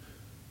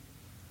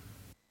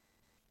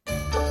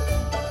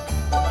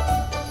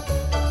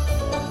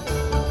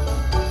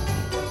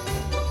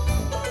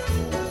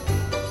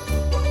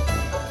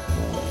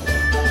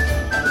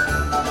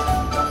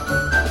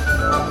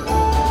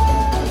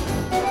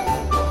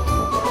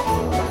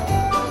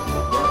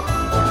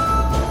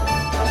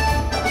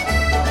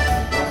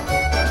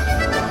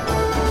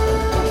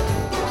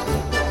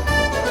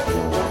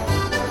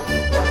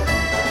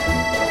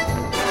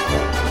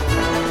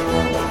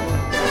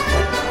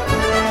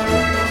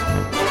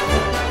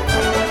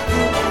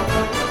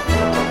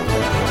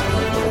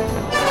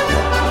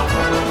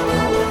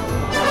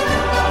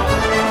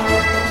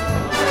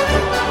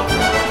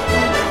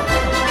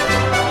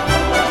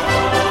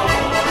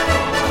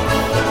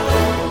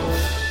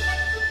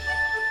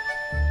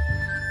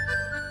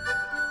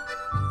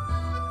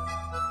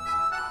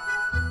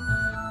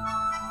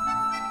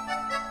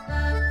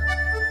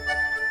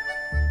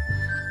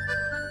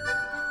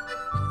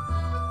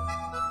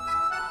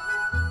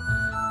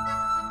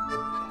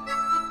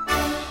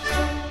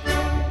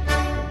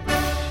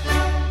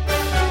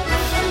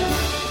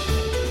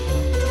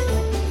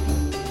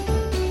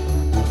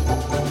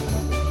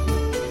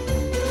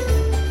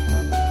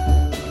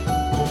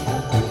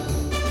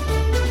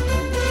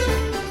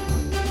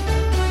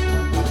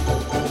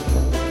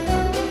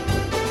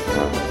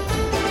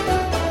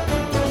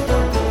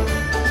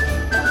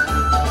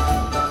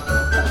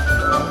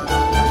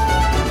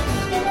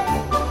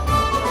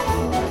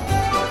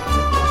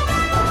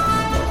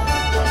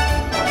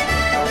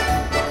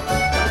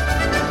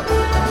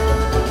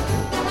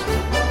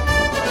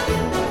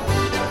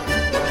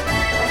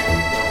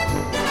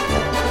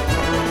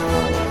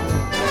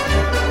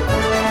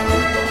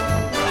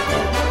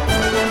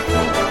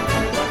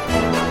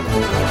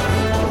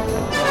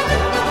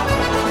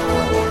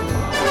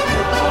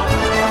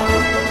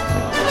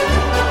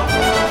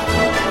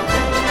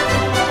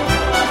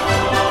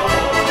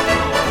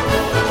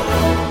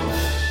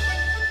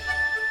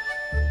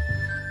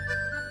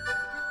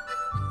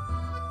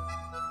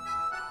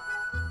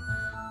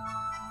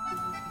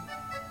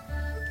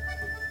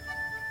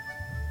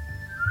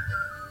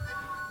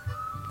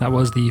 That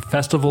was the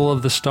Festival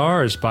of the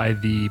Stars by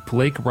the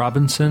Blake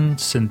Robinson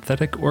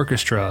Synthetic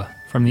Orchestra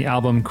from the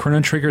album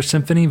Chrono Trigger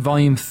Symphony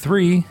Volume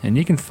 3, and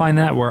you can find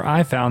that where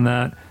I found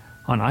that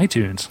on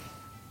iTunes.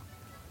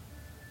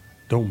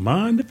 Don't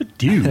mind if it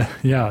do.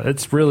 Yeah,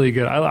 it's really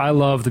good. I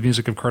love the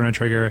music of Chrono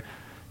Trigger,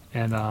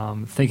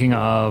 and thinking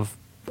of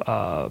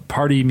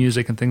party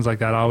music and things like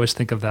that, I always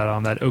think of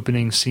that that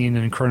opening scene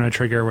in Chrono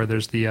Trigger where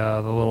there's the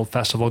little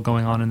festival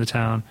going on in the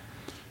town.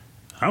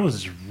 I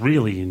was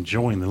really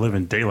enjoying the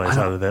living daylights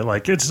out of that.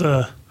 Like it's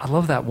I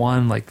love that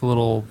one, like that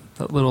little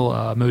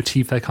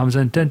motif that comes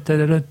in. Dun,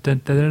 dun, dun,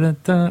 dun, dun, dun,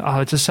 dun.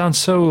 Oh, it just sounds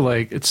so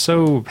like it's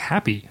so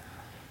happy.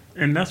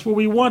 And that's what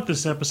we want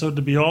this episode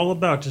to be all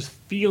about, just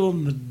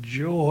feeling the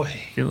joy.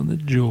 Feeling the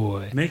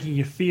joy. Making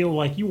you feel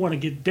like you want to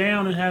get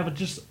down and have a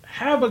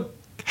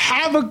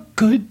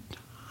good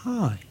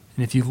time.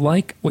 And if you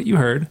like what you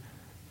heard,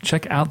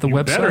 check out the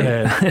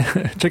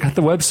website. Check out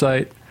the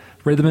website,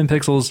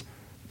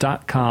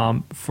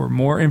 rhythmandpixels.com for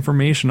more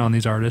information on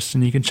these artists,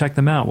 and you can check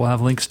them out. We'll have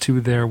links to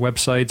their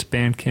websites,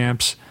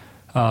 Bandcamps,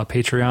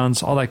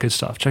 Patreons, all that good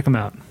stuff. Check them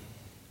out.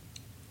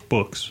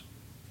 Books.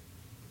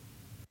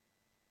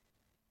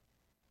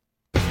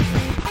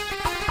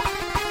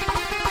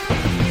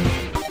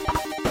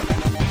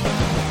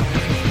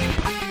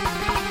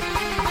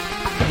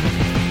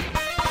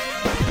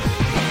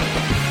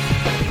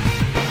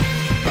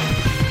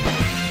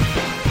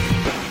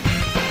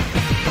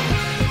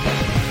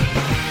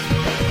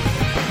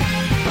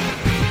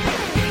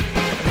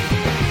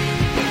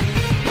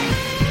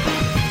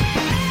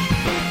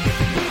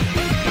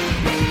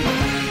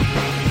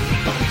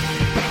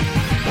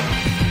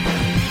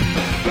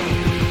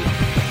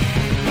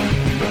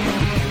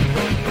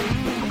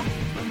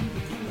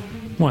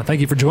 I want to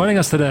thank you for joining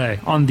us today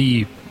on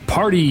the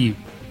party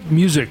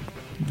music.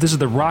 This is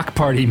the rock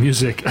party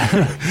music.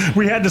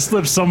 We had to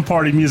slip some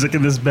party music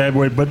in this bad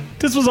boy, but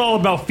this was all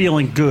about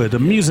feeling good,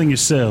 amusing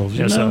yourselves.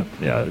 You know?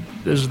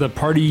 This is the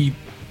party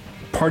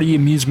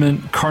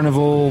amusement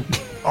carnival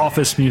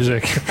office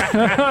music.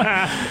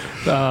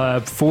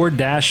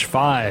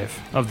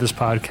 4-5 of this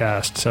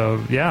podcast.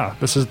 So yeah,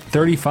 this is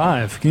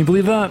 35. Can you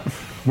believe that?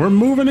 We're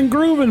moving and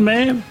grooving,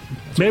 man.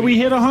 Maybe we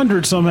hit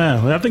 100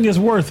 somehow. I think it's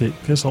worth it.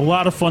 It's a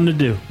lot of fun to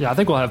do. Yeah, I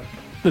think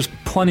there's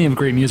plenty of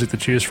great music to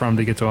choose from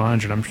to get to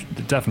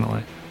 100.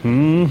 Definitely.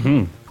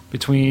 Mm-hmm.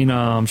 Between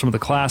some of the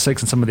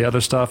classics and some of the other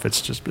stuff,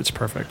 it's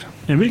perfect.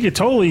 And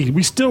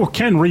we still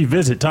can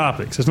revisit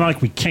topics. It's not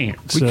like we can't.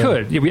 We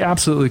could. Yeah, we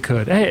absolutely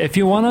could. Hey, if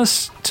you want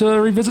us to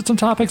revisit some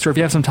topics, or if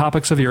you have some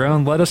topics of your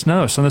own, let us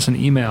know. Send us an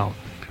email.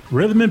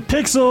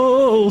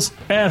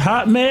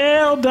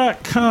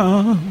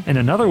 rhythmandpixels@hotmail.com. And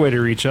another way to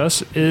reach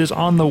us is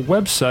on the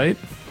website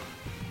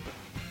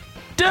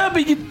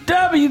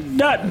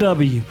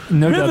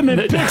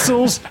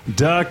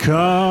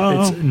www.rhythmandpixels.com.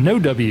 It's no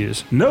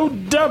W's. No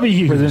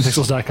W's.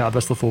 Rhythmandpixels.com.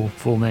 That's the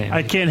full name.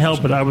 I can't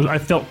help it. I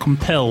felt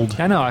compelled.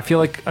 I know. I feel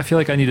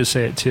like I need to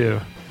say it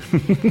too.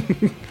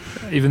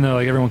 Even though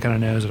everyone kind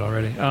of knows it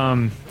already.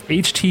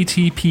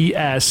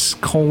 https://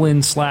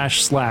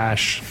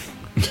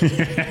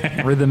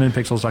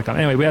 rhythmandpixels.com.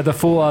 Anyway, we have the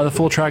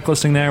full track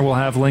listing there. We'll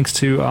have links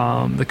to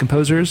the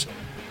composers,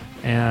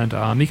 and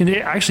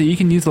you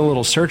can use the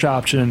little search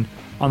option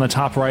on the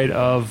top right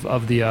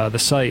of the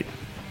site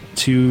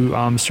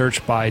to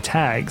search by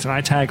tags. And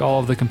I tag all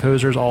of the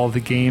composers, all of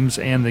the games,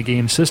 and the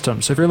game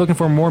system. So if you're looking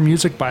for more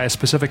music by a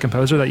specific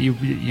composer that you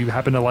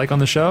happen to like on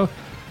the show,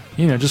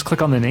 just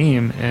click on the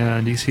name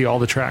and you see all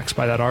the tracks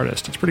by that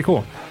artist. It's pretty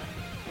cool.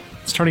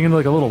 It's turning into a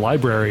little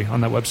library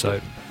on that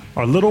website.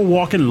 Our little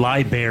walking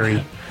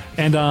library.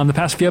 And the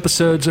past few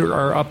episodes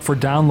are up for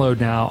download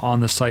now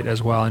on the site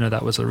as well. I know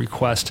that was a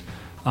request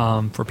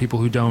for people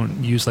who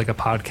don't use a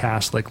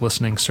podcast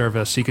listening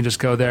service. So you can just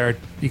go there,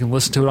 you can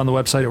listen to it on the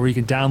website, or you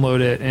can download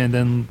it and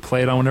then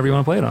play it on whenever you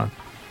want to play it on.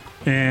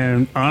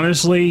 And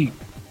honestly,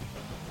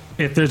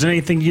 if there's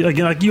anything, you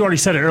already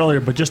said it earlier,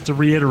 but just to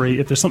reiterate,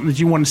 if there's something that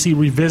you want to see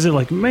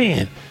revisit,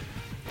 man,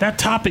 that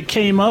topic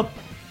came up,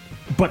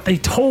 but they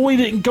totally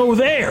didn't go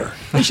there.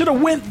 They should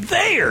have went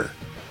there.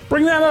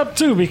 Bring that up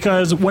too,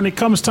 because when it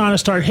comes time to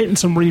start hitting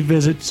some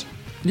revisits,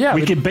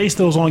 we could base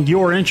those on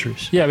your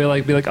interests. Yeah, be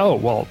like, oh,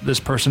 well, this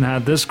person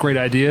had this great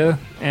idea,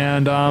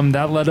 and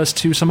that led us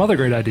to some other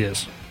great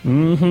ideas.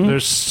 Mm-hmm.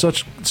 There's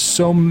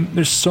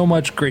so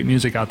much great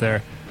music out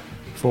there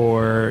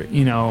for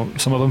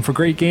some of them for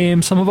great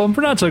games, some of them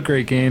for not so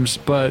great games,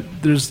 but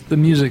the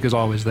music is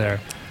always there.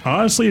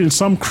 Honestly, in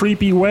some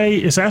creepy way,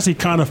 it's actually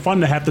kind of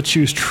fun to have to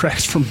choose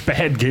tracks from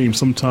bad games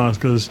sometimes,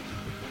 because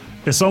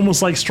it's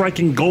almost like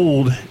striking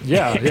gold.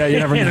 Yeah, you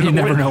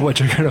never know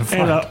what you're gonna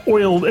find.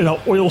 In an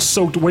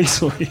oil-soaked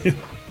wasteland.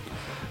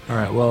 All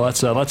right, well,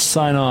 let's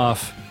sign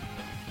off.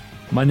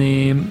 My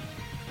name.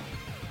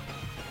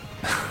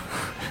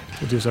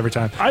 We do this every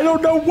time. I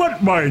don't know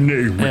what my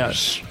name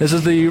is. This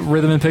is the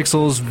Rhythm and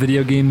Pixels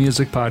video game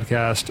music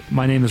podcast.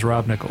 My name is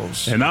Rob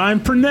Nichols. And I'm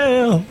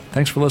Pernell.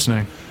 Thanks for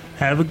listening.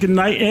 Have a good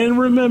night, and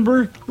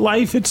remember,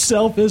 life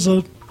itself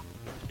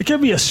it can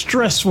be a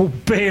stressful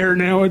bear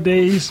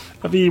nowadays.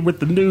 I mean, with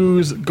the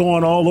news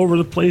going all over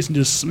the place and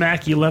just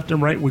smack you left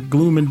and right with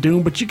gloom and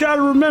doom. But you got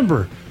to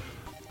remember,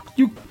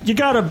 you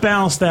got to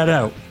balance that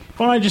out.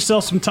 Find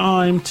yourself some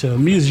time to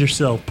amuse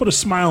yourself. Put a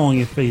smile on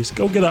your face.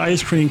 Go get an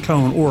ice cream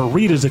cone or a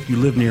Rita's if you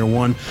live near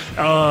one.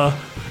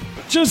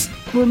 Just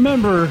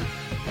remember,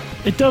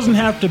 it doesn't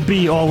have to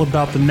be all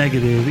about the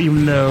negative,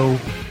 even though,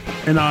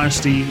 in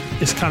honesty,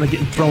 it's kind of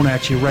getting thrown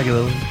at you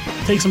regularly.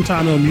 Take some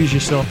time to amuse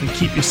yourself and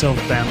keep yourself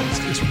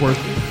balanced. It's worth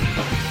it.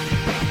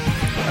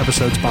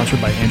 Episode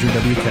sponsored by Andrew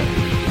WK.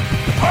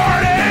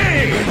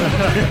 Party!